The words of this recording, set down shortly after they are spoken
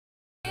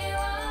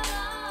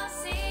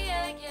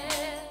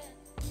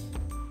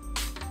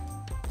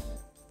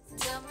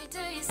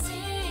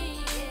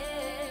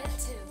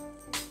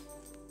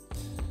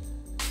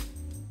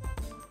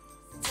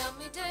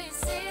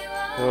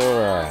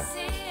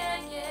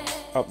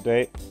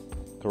update,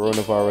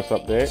 coronavirus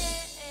update.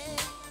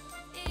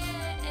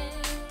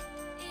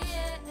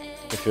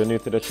 If you're new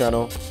to the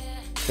channel,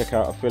 check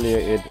out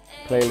affiliated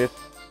playlists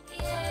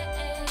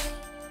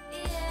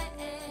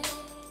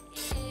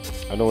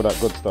and all that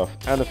good stuff,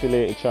 and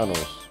affiliated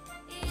channels.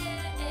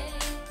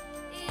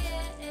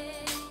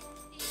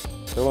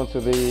 So on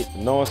to the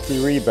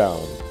nasty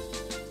rebound.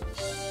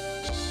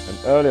 And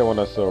earlier when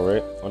I saw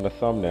it on the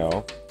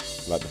thumbnail,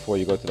 like before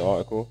you go to the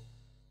article,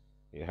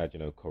 it had,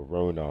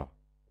 corona,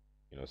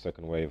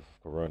 second wave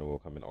of corona will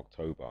come in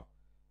October,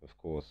 of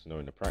course,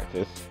 knowing the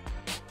practice.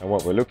 And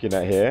what we're looking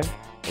at here,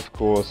 of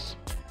course,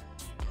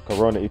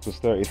 corona equals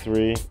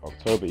 33,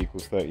 October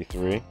equals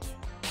 33.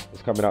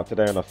 It's coming out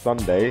today on a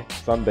Sunday,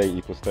 Sunday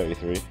equals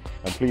 33.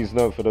 And please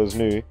note, for those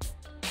new,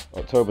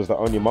 October's the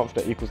only month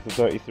that equals to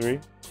 33.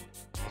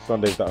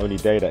 Sunday's the only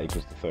day that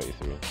equals to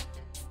 33.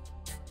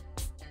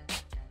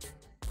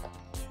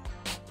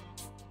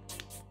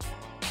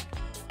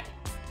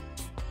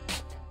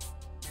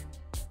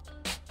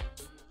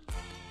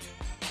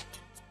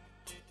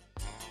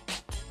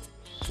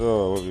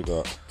 So what have we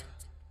got?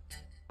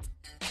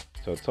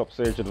 So Top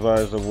Sage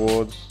Advisor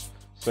Awards,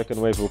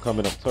 second wave will come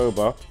in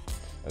October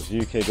as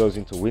UK goes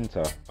into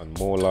winter and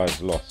more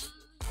lives lost.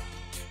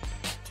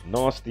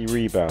 Nasty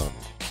rebound.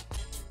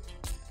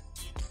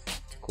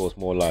 Of course,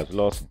 more lives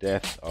lost,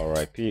 death,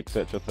 RIP,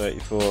 etc.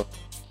 34.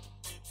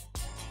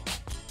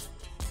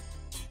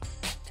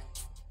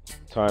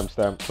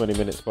 Timestamp 20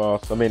 minutes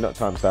past. I mean, not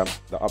timestamp,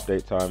 the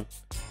update time.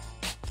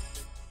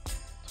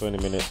 20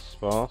 minutes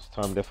past.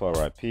 Time death,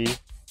 RIP.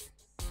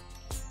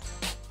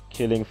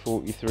 Killing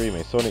 43,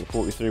 Masonic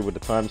 43 with the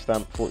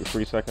timestamp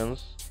 43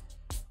 seconds.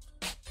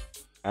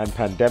 And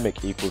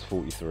pandemic equals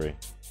 43.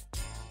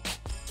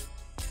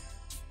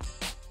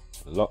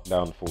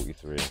 Lockdown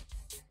 43.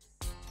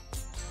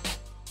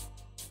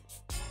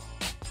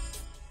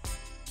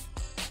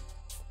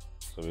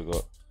 So we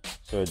got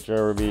Sir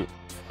Jeremy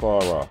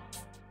Farrar,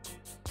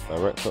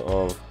 Director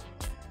of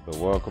the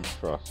Wellcome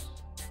Trust.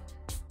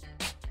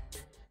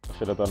 I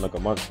should have done the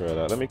Gematria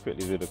that. Let me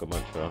quickly do the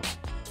Gematria.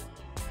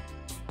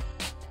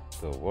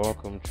 The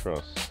Wellcome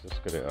Trust. Let's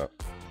get it up.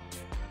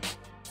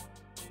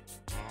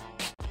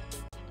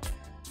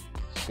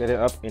 Let's get it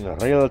up in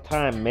real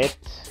time, mate.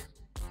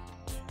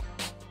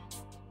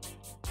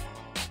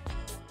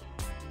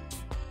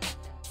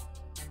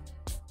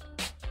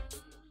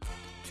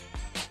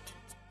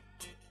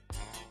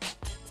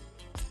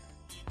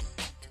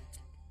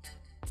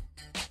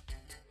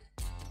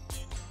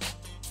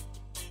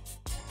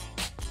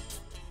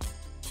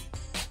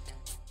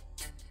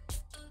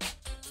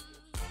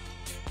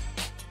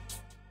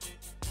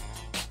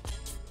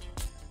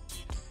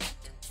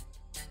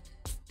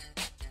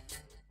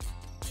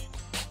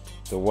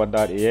 The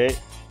 198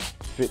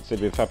 fits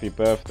in with happy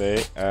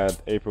birthday and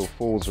April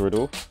Fool's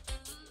riddle.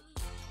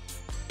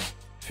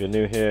 If you're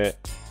new here,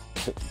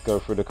 go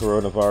through the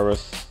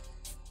coronavirus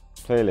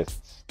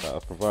playlists that are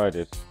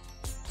provided.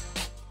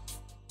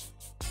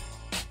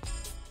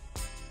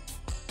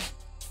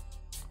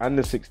 And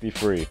the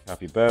 63,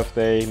 happy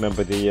birthday.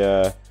 Remember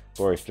the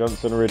Boris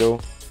Johnson riddle?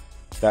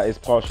 That is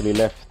partially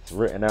left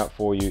written out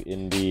for you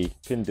in the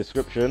pinned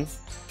description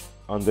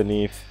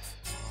underneath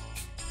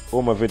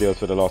all my videos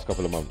for the last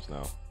couple of months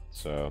now,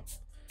 so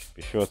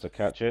be sure to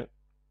catch it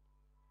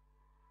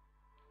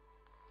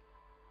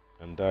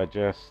and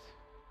digest.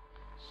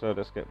 So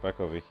let's get back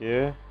over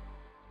here.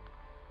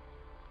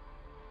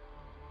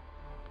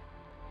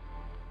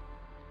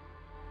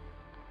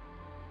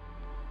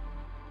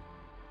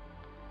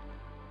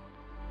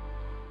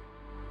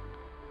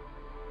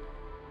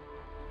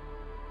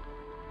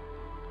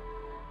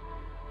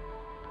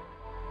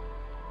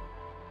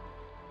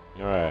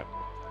 All right.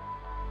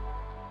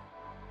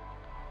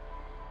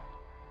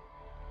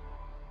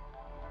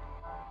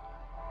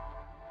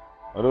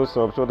 And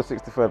also, I'm sure the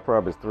 63rd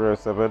prime is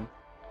 307.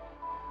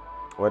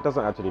 Well, it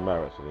doesn't actually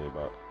matter, actually,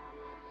 but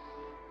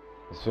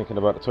I was thinking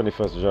about the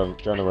 21st of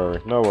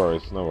January. No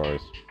worries, no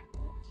worries.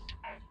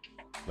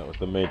 That was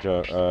the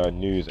major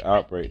news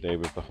outbreak day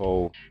with the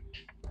whole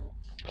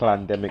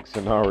pandemic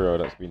scenario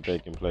that's been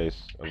taking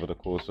place over the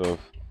course of,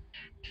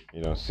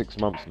 6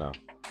 months now.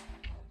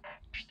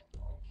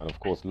 And of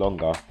course,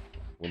 longer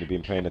when you've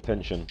been paying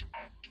attention.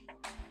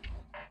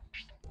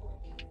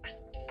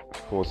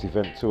 Of course,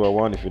 Event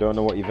 201. If you don't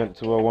know what Event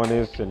 201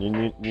 is and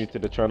you're new to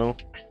the channel,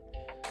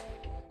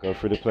 go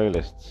through the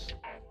playlists.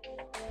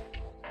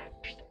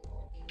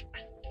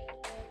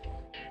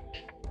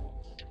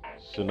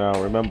 So now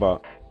remember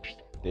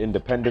the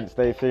Independence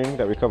Day thing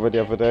that we covered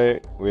the other day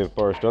with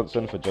Boris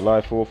Johnson for July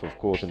 4th. Of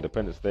course,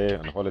 Independence Day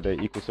and holiday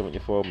equals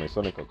 74,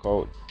 Masonic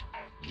occult,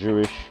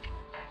 Jewish,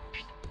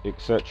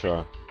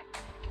 etc.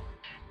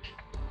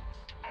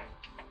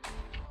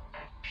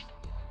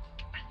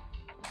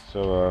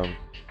 So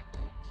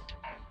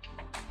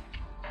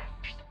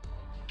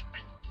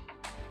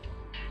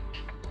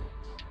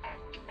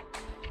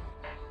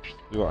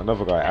we got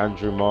another guy,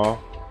 Andrew Marr,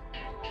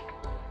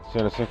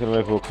 saying the second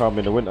wave will come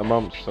in the winter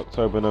months,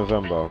 October,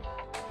 November.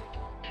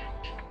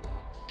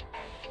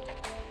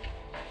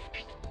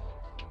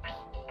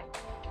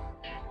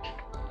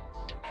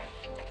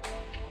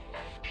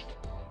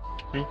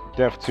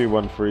 Def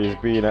 213 is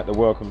being at the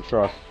Welcome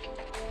Trust.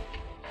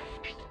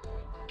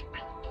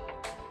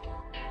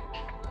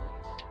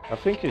 I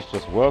think it's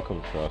just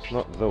Welcome Trust,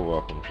 not the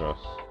Welcome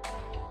Trust.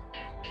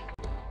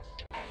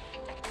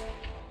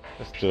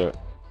 Let's do it.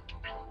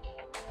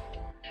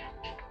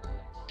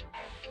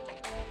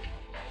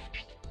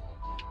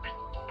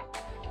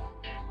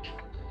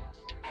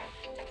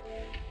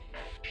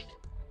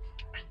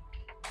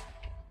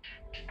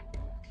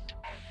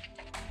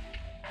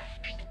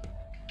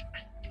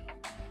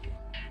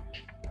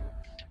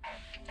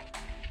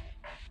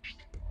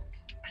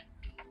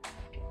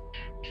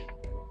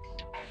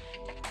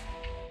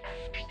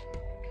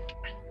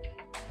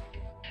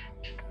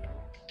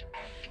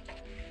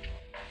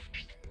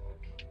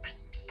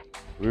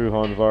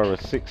 Wuhan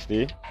virus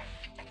 60.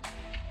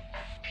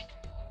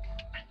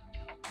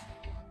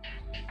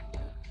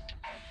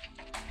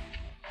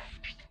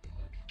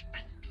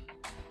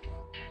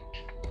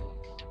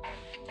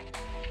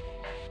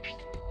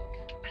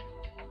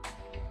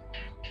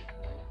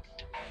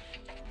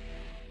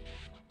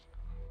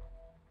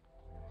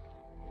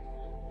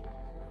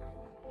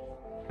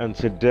 And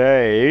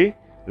today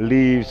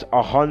leaves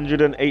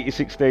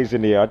 186 days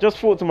in the year. I just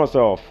thought to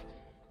myself,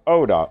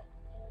 hold up.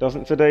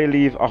 Doesn't today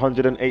leave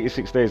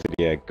 186 days in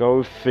the year?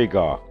 Go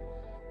figure.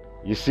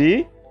 You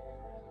see?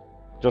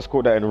 Just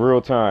caught that in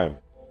real time.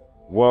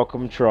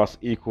 Welcome Trust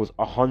equals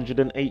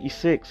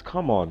 186.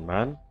 Come on,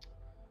 man.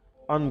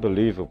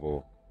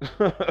 Unbelievable.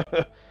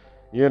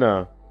 You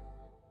know,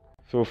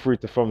 feel free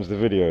to thumbs the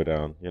video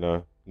down, you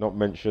know. Not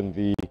mention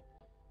the,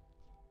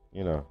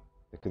 you know,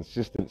 the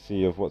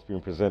consistency of what's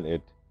being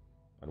presented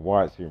and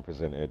why it's being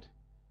presented.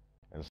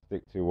 And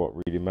stick to what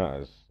really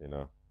matters, you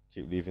know.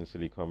 Keep leaving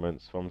silly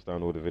comments, thumbs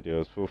down all the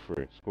videos, feel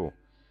free, it's cool.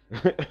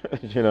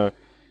 You know,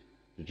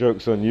 the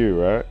joke's on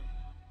you, right?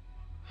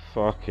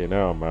 Fucking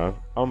hell, man.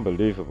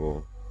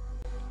 Unbelievable.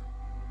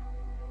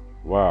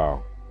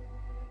 Wow.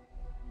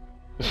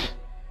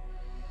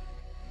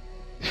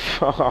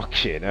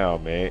 Fucking hell,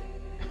 mate.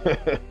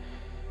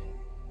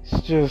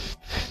 It's just...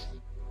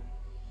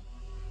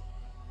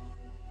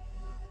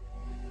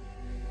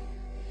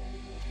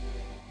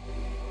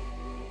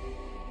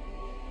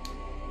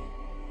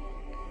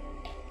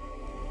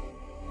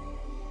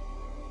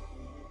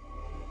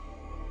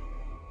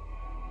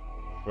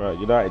 Right,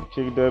 United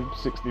Kingdom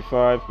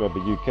 65,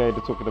 remember UK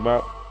they're talking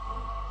about.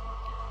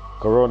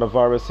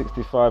 Coronavirus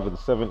 65 and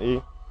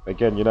 70.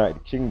 Again,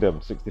 United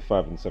Kingdom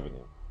 65 and 70.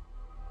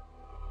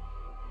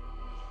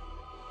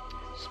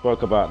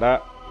 Spoke about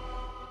that.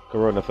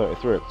 Corona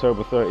 33,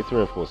 October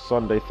 33, of course,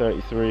 Sunday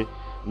 33.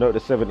 Note the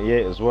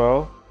 78 as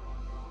well.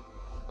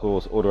 Of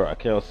course, Order at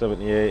Akal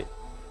 78.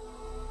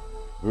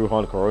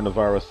 Wuhan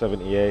Coronavirus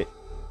 78.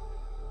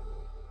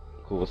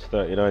 Of course,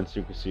 39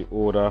 Secrecy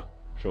Order,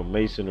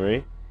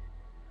 Masonry.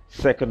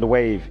 Second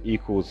wave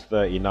equals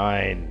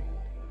 39.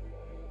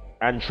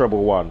 And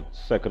treble 1.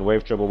 Second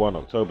wave, treble 1,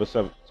 October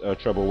 7th,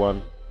 treble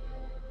 1.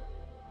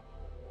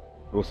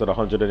 Also the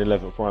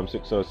 111th prime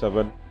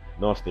 607.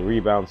 Nasty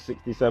rebound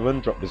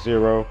 67. Drop the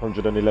 0.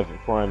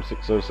 111th prime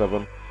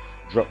 607.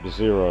 Drop the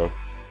 0.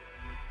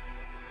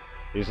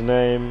 His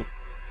name,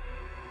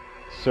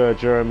 Sir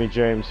Jeremy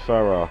James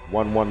Farrar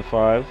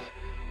 115.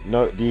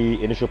 Note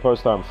the initial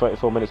post time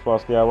 34 minutes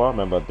past the hour.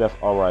 Remember, death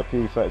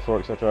RIP 34,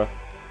 etc.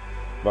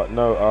 But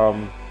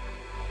no,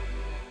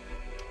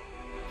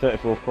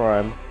 34th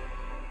prime.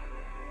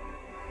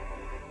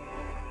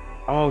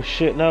 Oh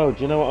shit, no,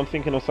 do you know what? I'm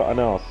thinking of something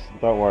else.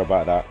 Don't worry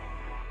about that.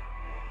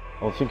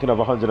 I'm thinking of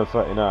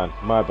 139,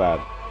 my bad.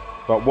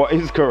 But what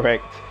is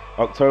correct,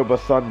 October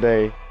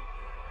Sunday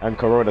and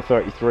Corona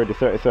 33, the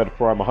 33rd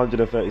prime,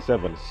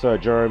 137. Sir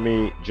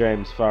Jeremy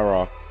James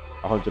Farrar,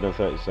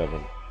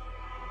 137.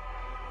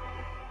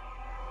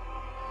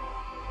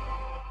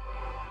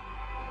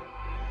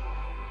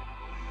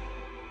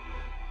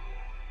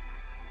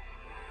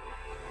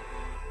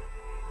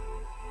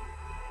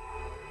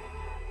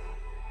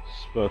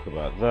 Spoke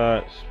about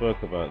that,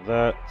 spoke about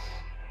that.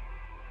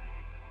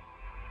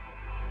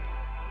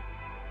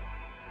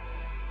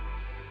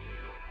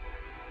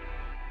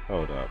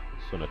 Hold up,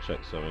 just want to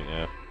check something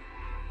here.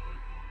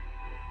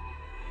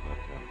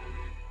 Okay.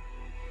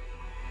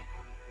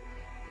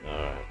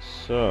 Alright,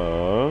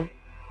 so...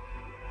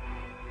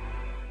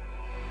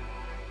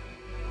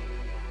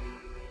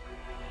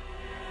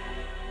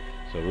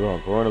 we're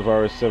on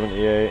Coronavirus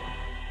 78.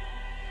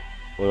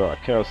 We're on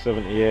Cal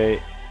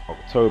 78.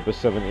 October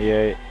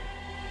 78.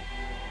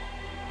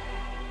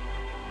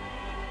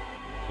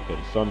 Okay,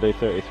 Sunday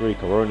 33,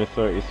 Corona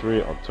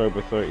 33,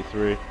 October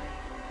 33.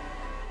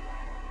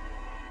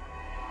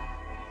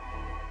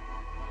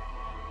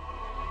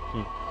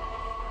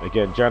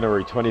 Again,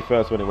 January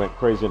 21st when it went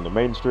crazy in the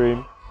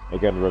mainstream.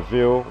 Again,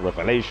 reveal,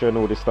 revelation,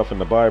 all this stuff in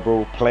the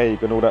Bible,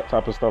 plague and all that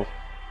type of stuff.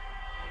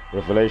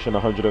 Revelation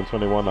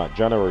 121 at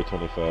January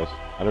 21st.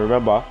 And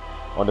remember,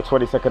 on the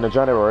 22nd of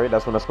January,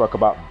 that's when I spoke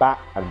about bat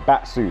and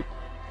bat suit.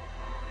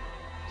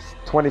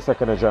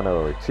 22nd of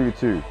January,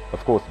 2-2.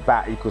 Of course,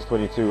 bat equals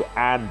 22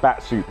 and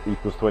bat suit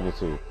equals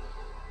 22.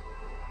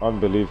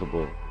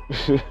 Unbelievable.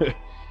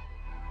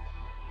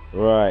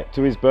 Right,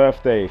 to his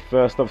birthday,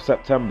 1st of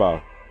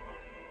September.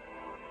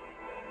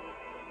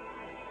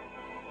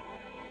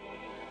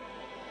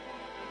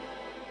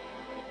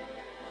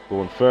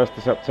 Born 1st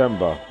of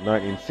September,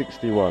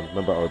 1961.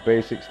 Remember,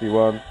 Obey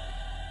 61.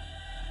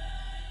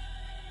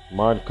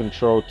 Mind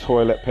control,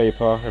 toilet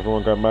paper.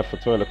 Everyone going mad for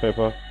toilet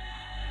paper.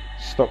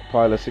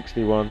 Stockpiler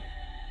 61.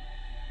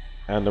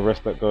 And the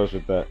rest that goes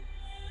with that.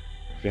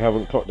 If you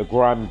haven't clocked the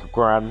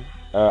Gran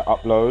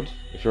upload,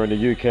 if you're in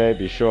the UK,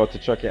 be sure to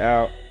check it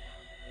out.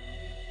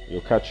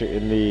 You'll catch it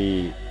in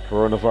the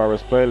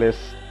coronavirus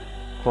playlist,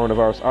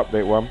 coronavirus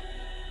update one.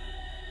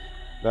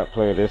 That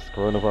playlist,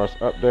 coronavirus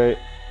update,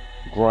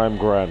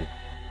 Gran.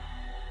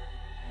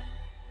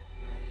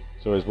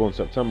 So he's born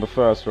September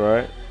 1st,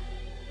 right?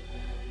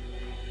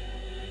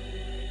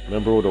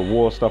 Remember all the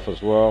war stuff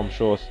as well. I'm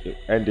sure it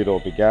ended or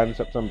began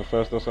September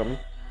 1st or something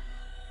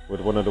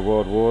with one of the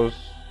world wars.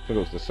 I think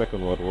it was the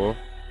Second World War.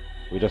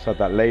 We just had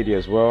that lady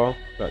as well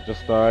that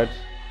just died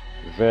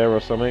there or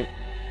something.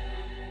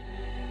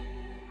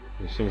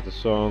 He sings the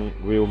song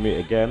We'll Meet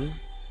Again.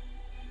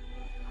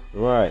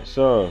 Right,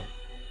 so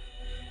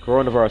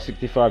coronavirus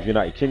 65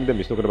 United Kingdom.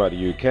 He's talking about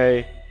the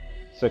UK.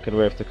 Second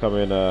wave to come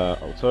in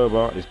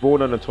October. He's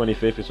born on the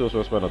 25th. It's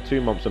also spent on 2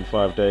 months and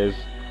 5 days.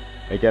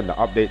 Again, the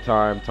update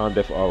time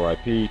death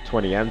RIP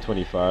 20 and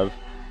 25.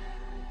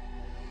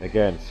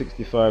 Again,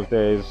 65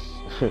 days.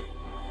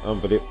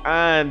 Unbelievable.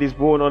 And he's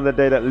born on the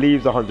day that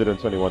leaves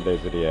 121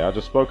 days of the year. I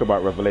just spoke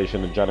about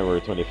Revelation on January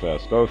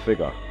 21st. Go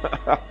figure.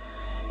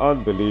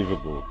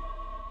 Unbelievable.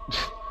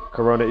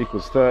 Corona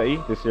equals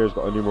 30. This year's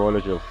got a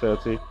numerology of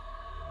 30.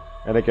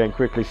 And again,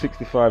 quickly,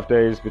 65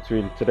 days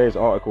between today's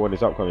article and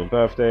his upcoming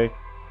birthday.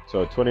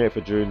 So 28th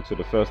of June to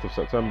the 1st of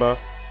September.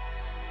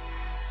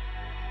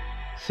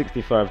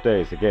 65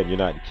 days. Again,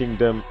 United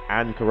Kingdom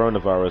and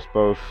coronavirus,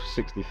 both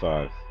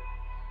 65.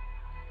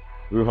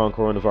 Wuhan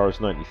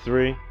coronavirus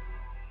 93.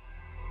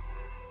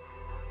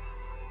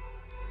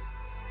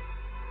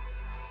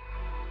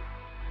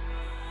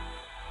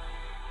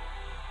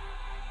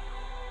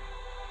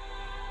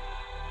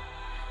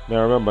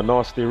 Now remember,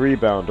 nasty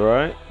rebound,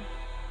 right?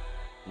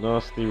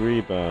 Nasty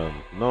rebound,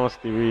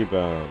 nasty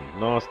rebound,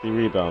 nasty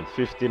rebound.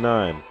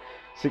 59,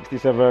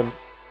 67,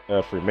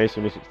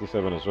 Freemasonry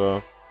 67 as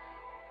well.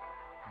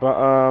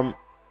 But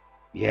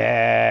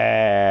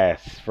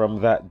yes,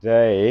 from that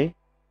day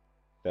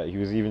that he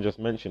was even just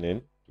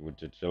mentioning,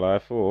 which is July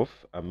 4th,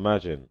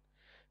 imagine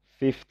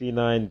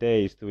 59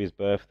 days to his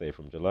birthday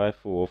from July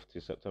 4th to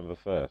September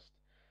 1st.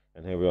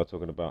 And here we are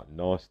talking about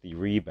nasty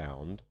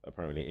rebound,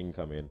 apparently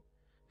incoming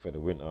for the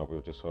winter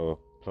with this whole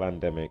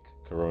pandemic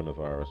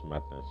coronavirus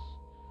madness.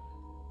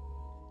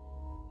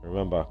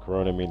 Remember,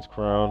 corona means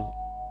crown,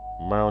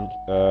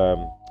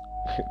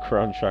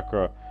 crown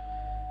chakra,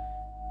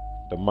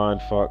 the mind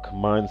fuck,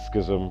 mind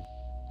schism,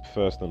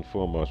 first and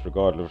foremost,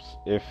 regardless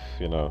if,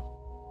 you know,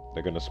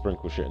 they're gonna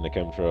sprinkle shit in the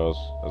chemtrails,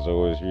 as I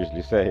always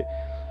usually say,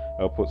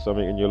 I'll put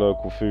something in your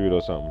local food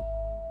or something.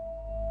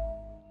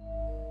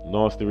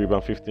 Nasty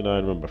rebound 59,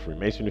 remember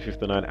Freemasonry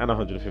 59 and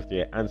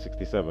 158 and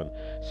 67.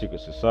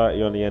 Secret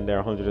Society on the end there,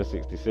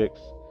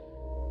 166.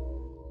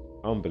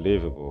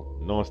 Unbelievable.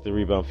 Nasty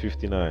rebound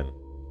 59.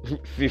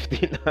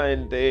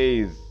 59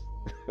 days.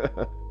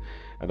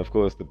 And of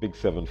course the big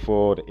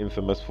 7-4, the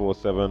infamous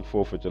 4-7,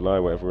 4th of July,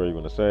 whatever you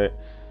want to say it.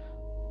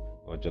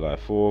 Or July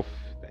 4th,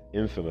 the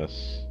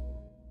infamous.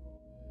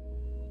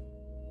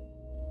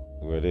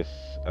 Where this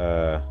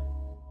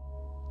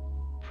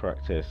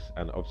practice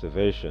and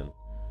observation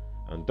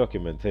and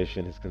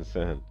documentation is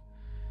concerned.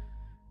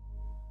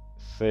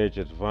 Sage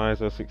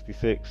Advisor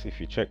 66. If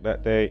you check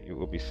that date, it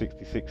will be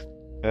 66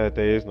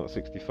 days, not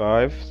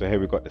 65. So here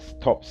we got this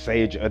top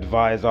Sage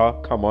Advisor.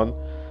 Come on,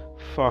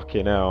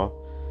 fucking hell,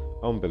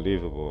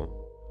 unbelievable.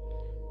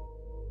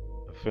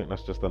 I think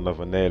that's just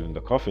another nail in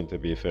the coffin, to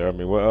be fair. I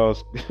mean, what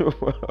else?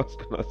 What else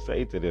can I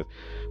say to this?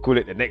 Call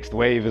it the next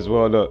wave as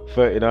well. Look,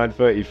 39,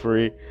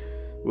 33.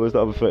 What was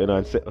the other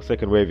 39?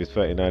 Second wave is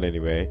 39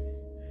 anyway.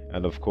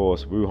 And of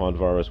course, Wuhan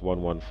virus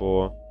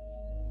 114.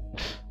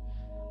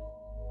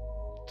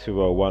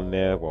 201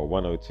 there, well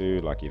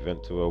 102, like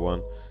event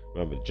 201.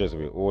 Remember the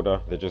Jesuit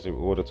order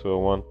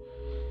 201.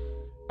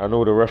 And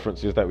all the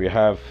references that we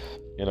have,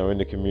 you know, in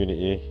the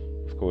community.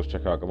 Of course,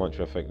 check out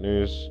Gematria Fake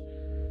News,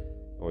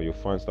 or you'll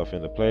find stuff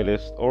in the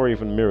playlist, or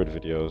even mirrored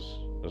videos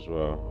as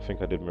well. I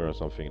think I did mirror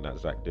something that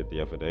Zach did the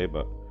other day,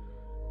 but.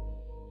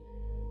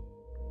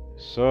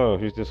 So,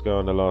 who's this guy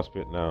on the last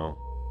bit now?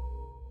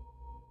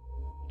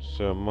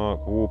 Sir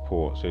Mark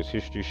Walport. So his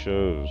history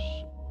shows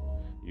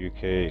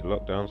UK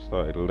lockdown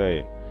started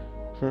late.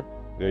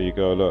 There you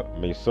go, look.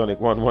 Masonic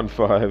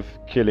 115,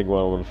 killing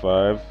 115.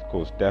 Of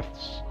course,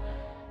 deaths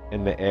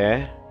in the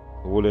air.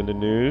 All in the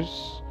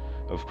news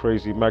of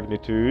crazy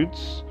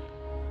magnitudes.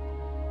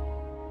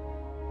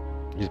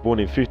 He's born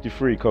in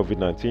 53,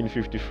 COVID-19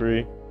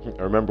 53.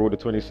 I remember all the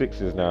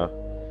 26s now.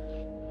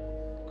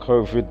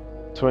 COVID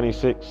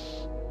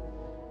 26.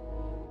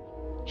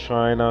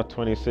 China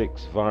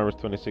 26, virus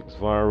 26,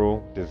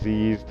 viral,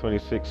 disease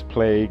 26,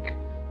 plague,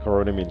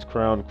 corona means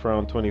crown,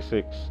 crown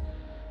 26,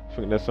 I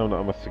think there's some that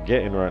I'm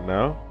forgetting right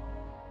now.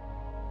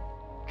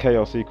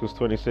 Chaos equals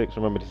 26.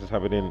 Remember, this is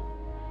happening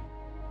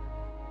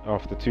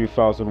after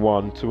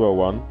 2001,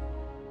 201,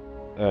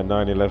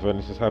 9/11.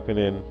 This is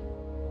happening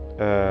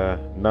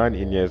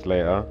 19 years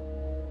later.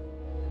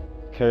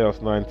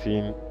 Chaos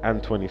 19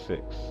 and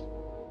 26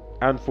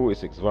 and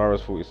 46.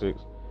 Virus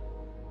 46.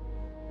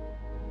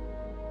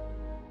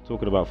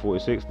 Talking about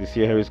 46, this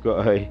year he's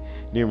got a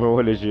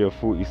numerology of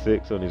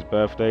 46 on his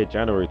birthday,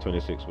 January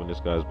 26th, when this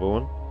guy's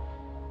born.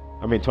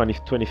 I mean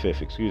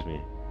 25th, excuse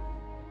me.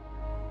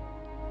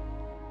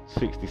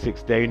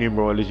 66 day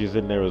numerology is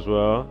in there as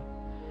well.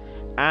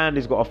 And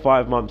he's got a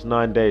 5 months,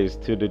 9 days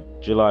to the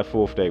July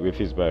 4th date with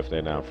his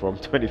birthday now, from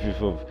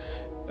 25th of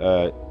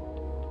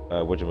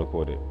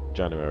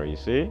January, you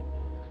see?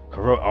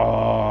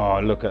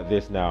 Oh, look at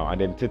this now. And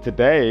then to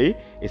today,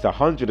 it's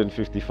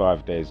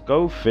 155 days.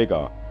 Go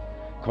figure.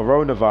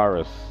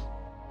 Coronavirus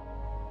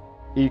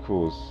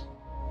equals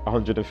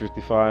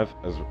 155,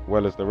 as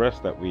well as the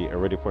rest that we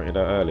already pointed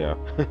out earlier.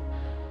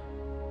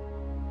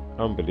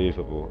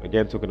 Unbelievable.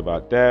 Again, talking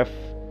about death.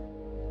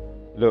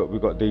 Look, we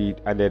got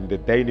and then the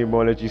day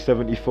numerology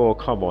 74.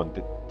 Come on,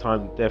 the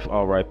time death,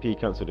 RIP,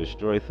 cancer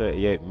destroy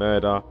 38,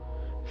 murder,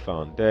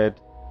 found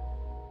dead,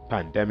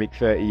 pandemic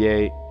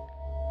 38,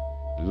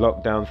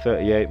 lockdown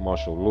 38,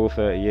 martial law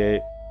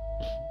 38.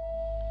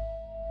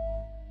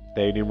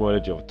 Day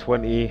numerology of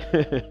 20.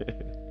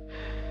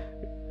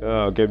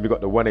 Again, we got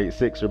the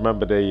 186.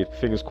 Remember the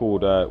thing's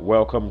called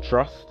Welcome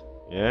Trust.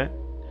 Yeah,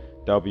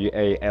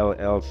 WALLCOME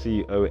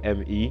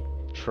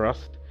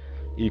Trust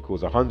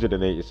equals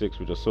 186.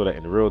 We just saw that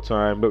in real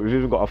time. Look, we've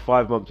even got a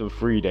 5 months and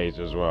 3 days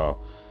as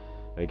well.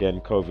 Again,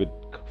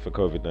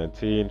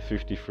 COVID-19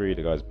 53.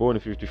 The guy's born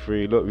in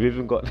 53. Look, we've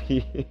even got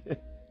the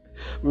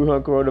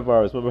Wuhan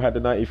coronavirus. Remember we had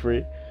the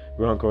 93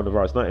 Wuhan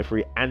coronavirus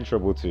 93 and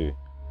treble 2.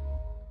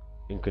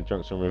 In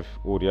conjunction with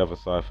all the other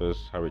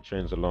ciphers, how it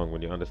trains along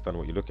when you understand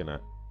what you're looking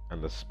at,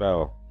 and the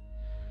spell.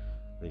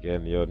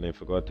 Again, the old name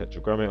for God,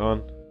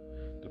 tetragrammaton,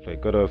 to play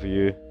God over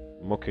you,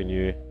 mocking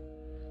you,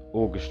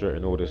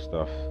 orchestrating all this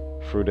stuff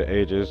through the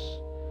ages.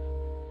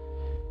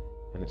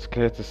 And it's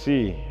clear to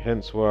see,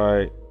 hence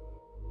why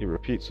it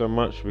repeats so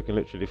much. We can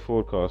literally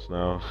forecast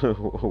now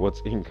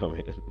what's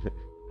incoming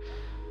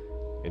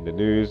in the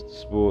news, the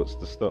sports,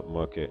 the stock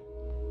market.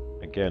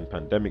 Again,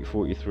 pandemic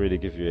 43, they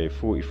give you a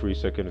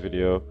 43-second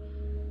video.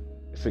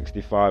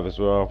 65 as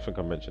well, I think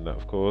I mentioned that,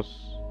 of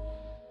course.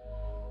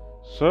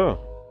 So,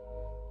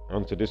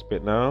 on to this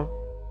bit now.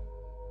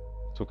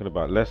 Talking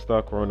about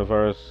Leicester,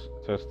 coronavirus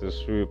testers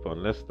swoop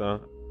on Leicester.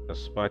 A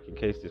spike in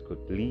cases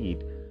could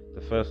lead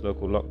the first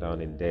local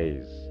lockdown in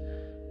days.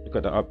 Look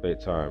at the update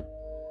time.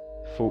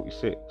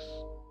 46.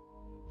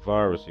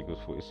 Virus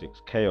equals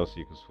 46. Chaos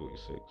equals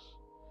 46.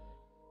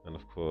 And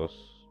of course,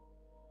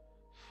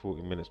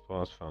 40 minutes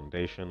past,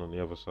 foundation on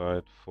the other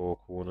side, 4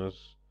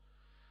 corners.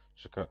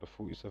 Check out the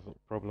 47th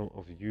problem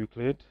of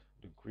Euclid,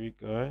 the Greek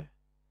guy.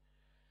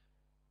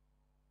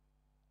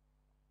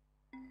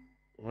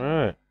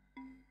 Right.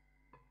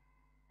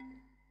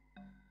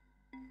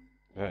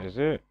 That is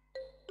it.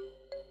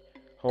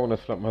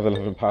 Wholeness, flat mother,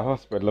 love and power.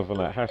 Spread love on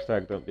that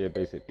hashtag. Don't be a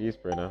basic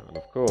beast brainer. And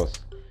of course,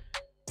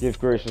 give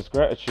gracious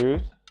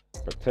gratitude,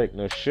 but take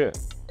no shit.